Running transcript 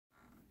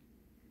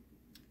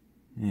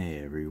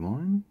Hey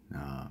everyone,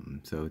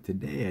 so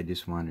today I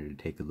just wanted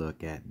to take a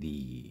look at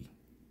the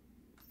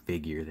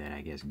figure that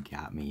I guess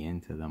got me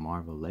into the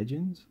Marvel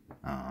Legends,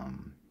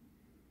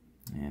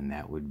 and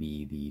that would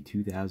be the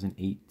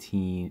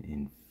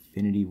 2018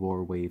 Infinity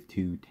War Wave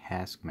 2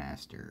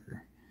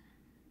 Taskmaster.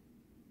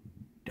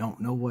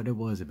 Don't know what it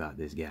was about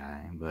this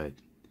guy, but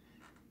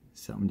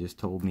something just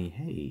told me,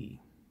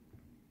 hey,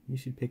 you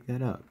should pick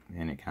that up,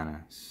 and it kind of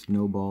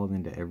snowballed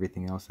into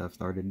everything else I've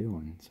started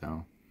doing,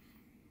 so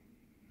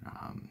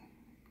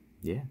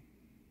yeah,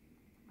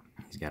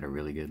 he's got a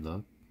really good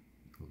look.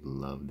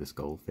 Love the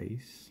skull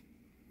face.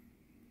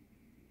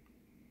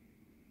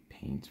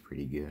 Paint's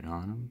pretty good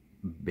on him.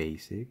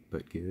 Basic,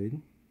 but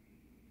good.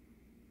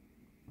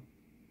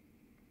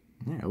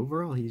 Yeah,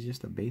 overall, he's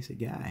just a basic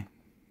guy.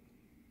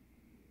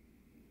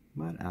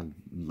 But I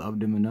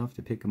loved him enough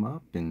to pick him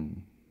up,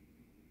 and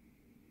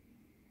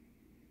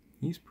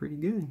he's pretty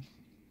good.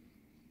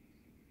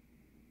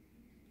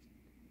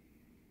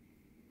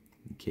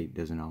 The cape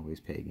doesn't always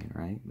peg in,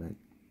 right? But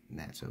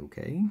that's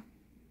okay.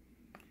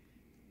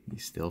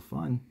 He's still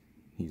fun.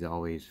 He's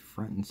always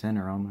front and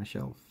center on my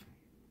shelf.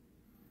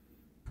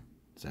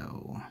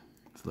 So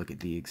let's look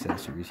at the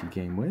accessories he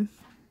came with.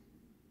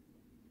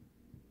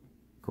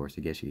 Of course,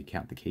 I guess you could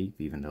count the cape,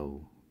 even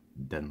though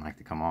it doesn't like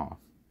to come off.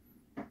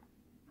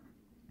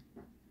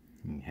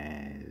 He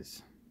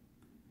has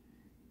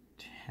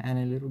a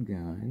tiny little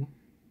gun.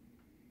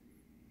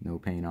 No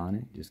paint on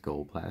it, just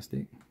gold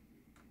plastic.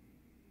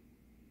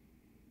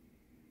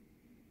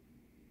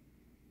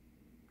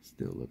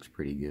 Still looks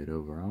pretty good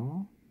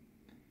overall.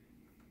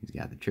 He's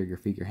got the trigger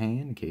finger hand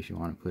in case you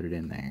want to put it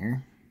in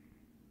there.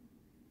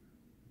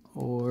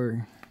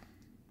 Or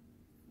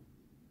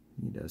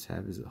he does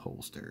have his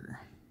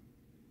holster.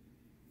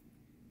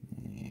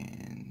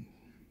 And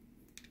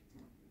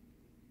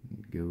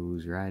it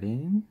goes right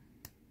in.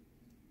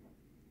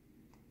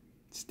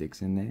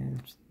 Sticks in there,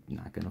 it's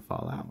not gonna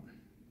fall out.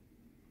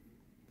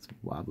 This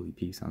wobbly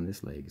piece on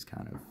this leg is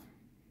kind of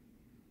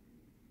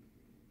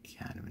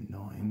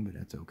annoying, but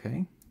that's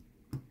okay.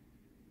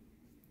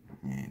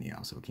 And he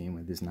also came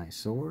with this nice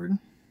sword.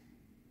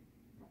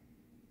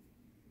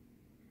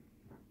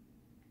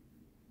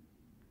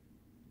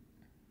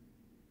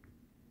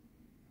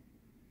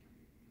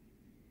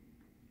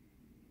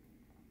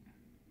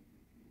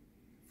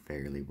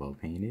 Fairly well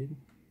painted.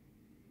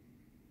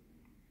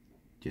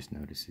 Just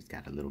noticed it's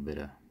got a little bit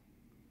of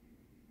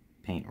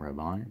paint rub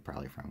on it,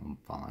 probably from him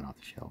falling off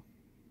the shelf.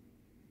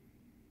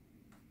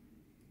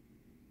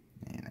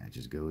 And that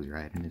just goes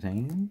right in his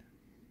hand.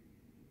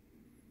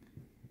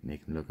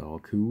 Make him look all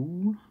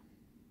cool.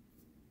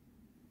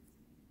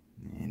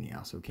 And he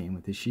also came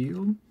with his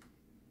shield.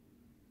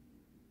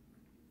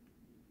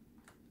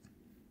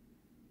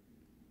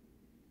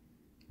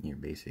 Your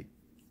basic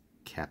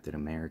Captain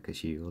America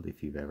shield,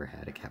 if you've ever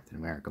had a Captain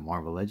America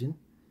Marvel Legend,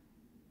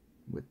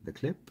 with the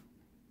clip.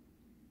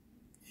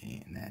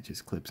 And that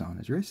just clips on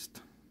his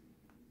wrist.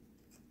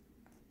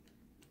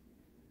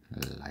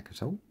 Like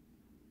so.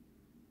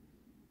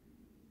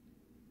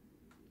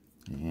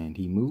 And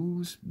he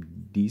moves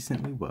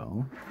decently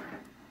well.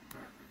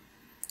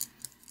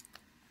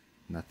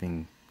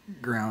 Nothing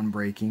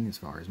groundbreaking as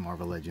far as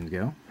Marvel Legends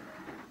go.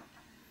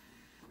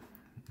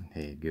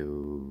 Head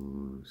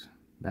goes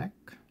back.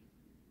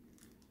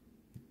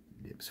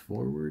 Dips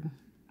forward,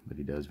 but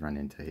he does run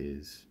into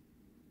his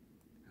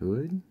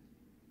hood.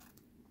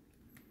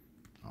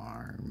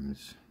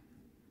 Arms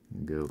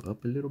go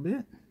up a little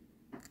bit.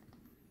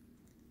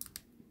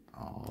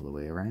 All the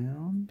way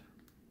around.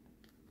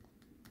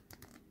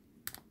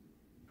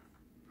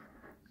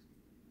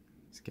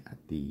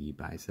 Got the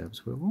bicep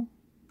swivel,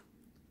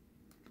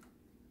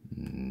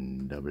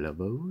 double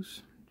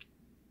elbows,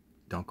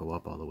 don't go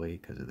up all the way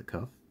because of the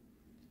cuff.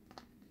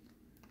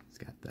 It's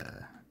got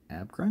the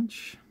ab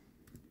crunch,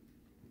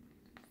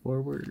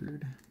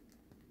 forward,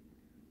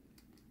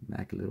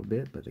 back a little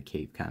bit, but the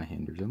cape kind of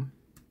hinders him.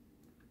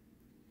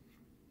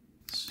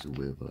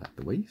 Swivel at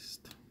the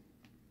waist,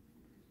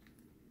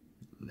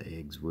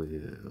 legs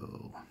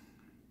will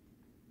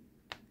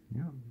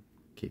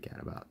kick out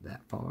about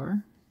that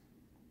far.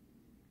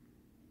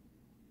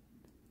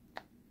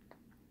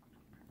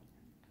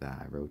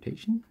 Thigh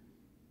rotation,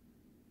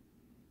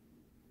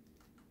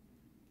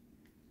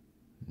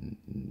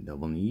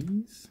 double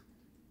knees,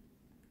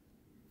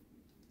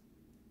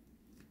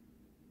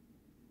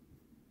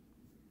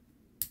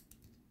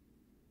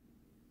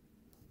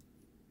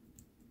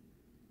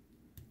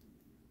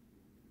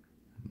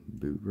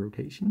 boot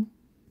rotation,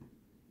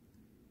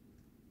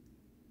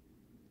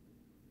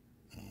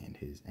 and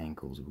his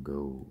ankles will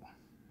go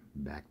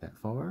back that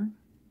far,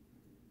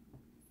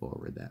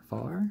 forward that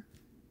far.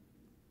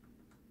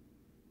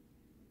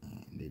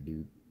 And they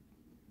do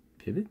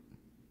pivot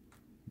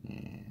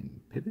and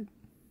pivot.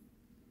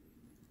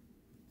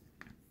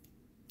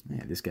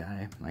 Yeah, this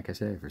guy, like I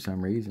said, for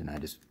some reason I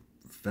just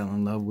fell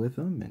in love with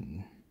him,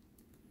 and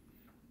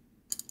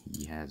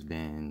he has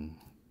been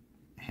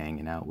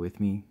hanging out with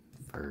me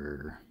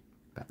for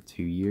about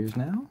 2 years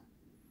now.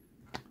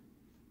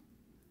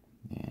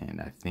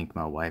 And I think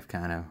my wife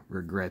kind of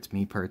regrets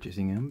me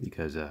purchasing him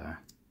because now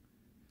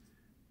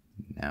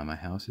my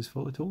house is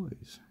full of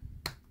toys.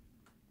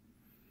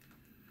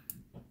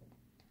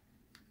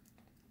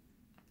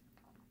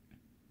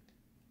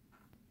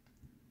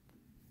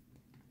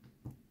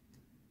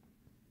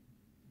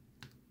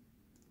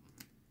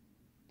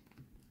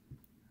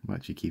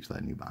 But she keeps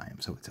letting me buy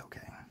him, so it's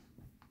okay.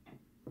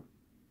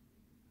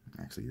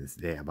 Actually, this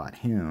day I bought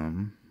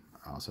him.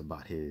 I also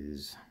bought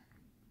his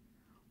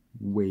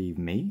Wave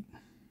Mate,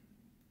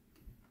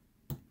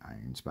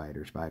 Iron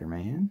Spider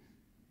Spider-Man,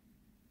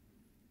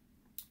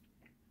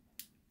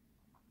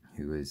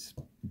 who is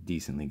a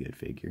decently good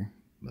figure,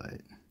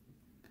 but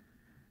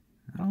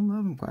I don't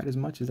love him quite as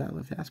much as I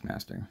love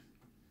Taskmaster.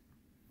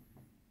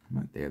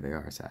 But there they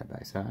are side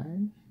by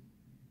side.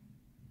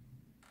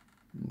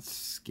 Let's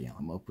scale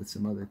them up with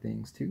some other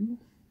things too.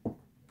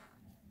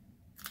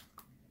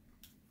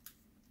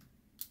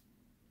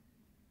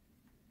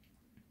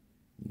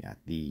 You got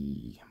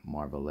the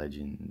Marvel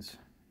Legends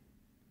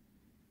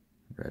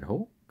Red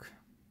Hulk.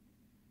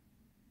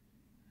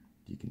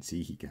 You can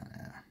see he kind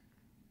of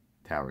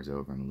towers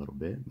over him a little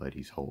bit, but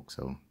he's Hulk,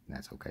 so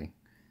that's okay.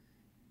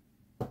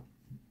 Let's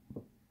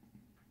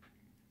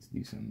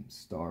do some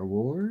Star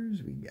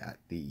Wars. We got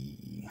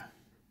the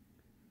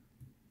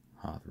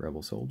Hoth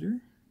Rebel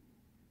Soldier.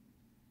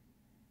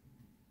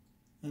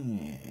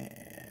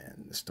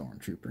 And the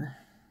Stormtrooper.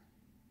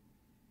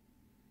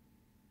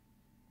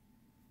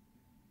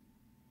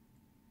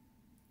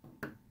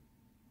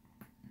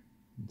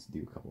 Let's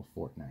do a couple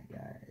Fortnite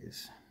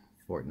guys.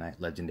 Fortnite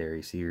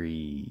Legendary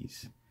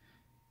Series.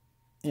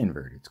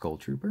 Inverted Skull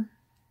Trooper.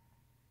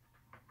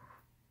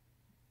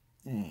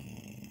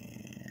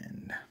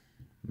 And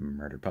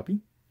Murder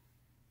Puppy.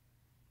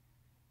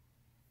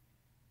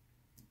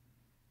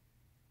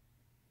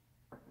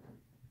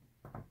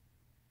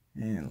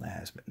 And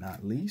last but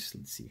not least,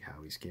 let's see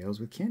how he scales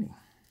with Kenny.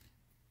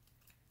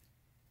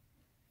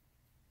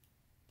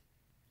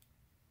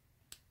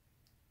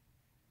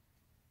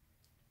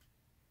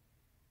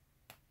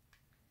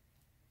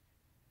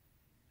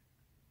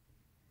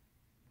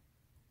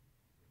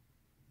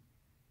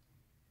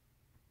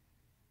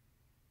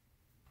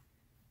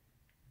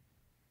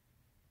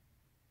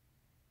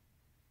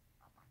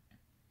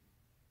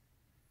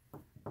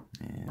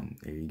 And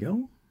there you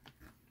go.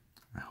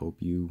 I hope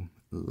you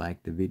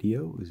liked the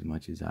video as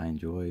much as I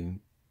enjoy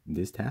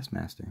this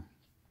Taskmaster.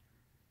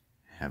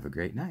 Have a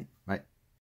great night. Bye.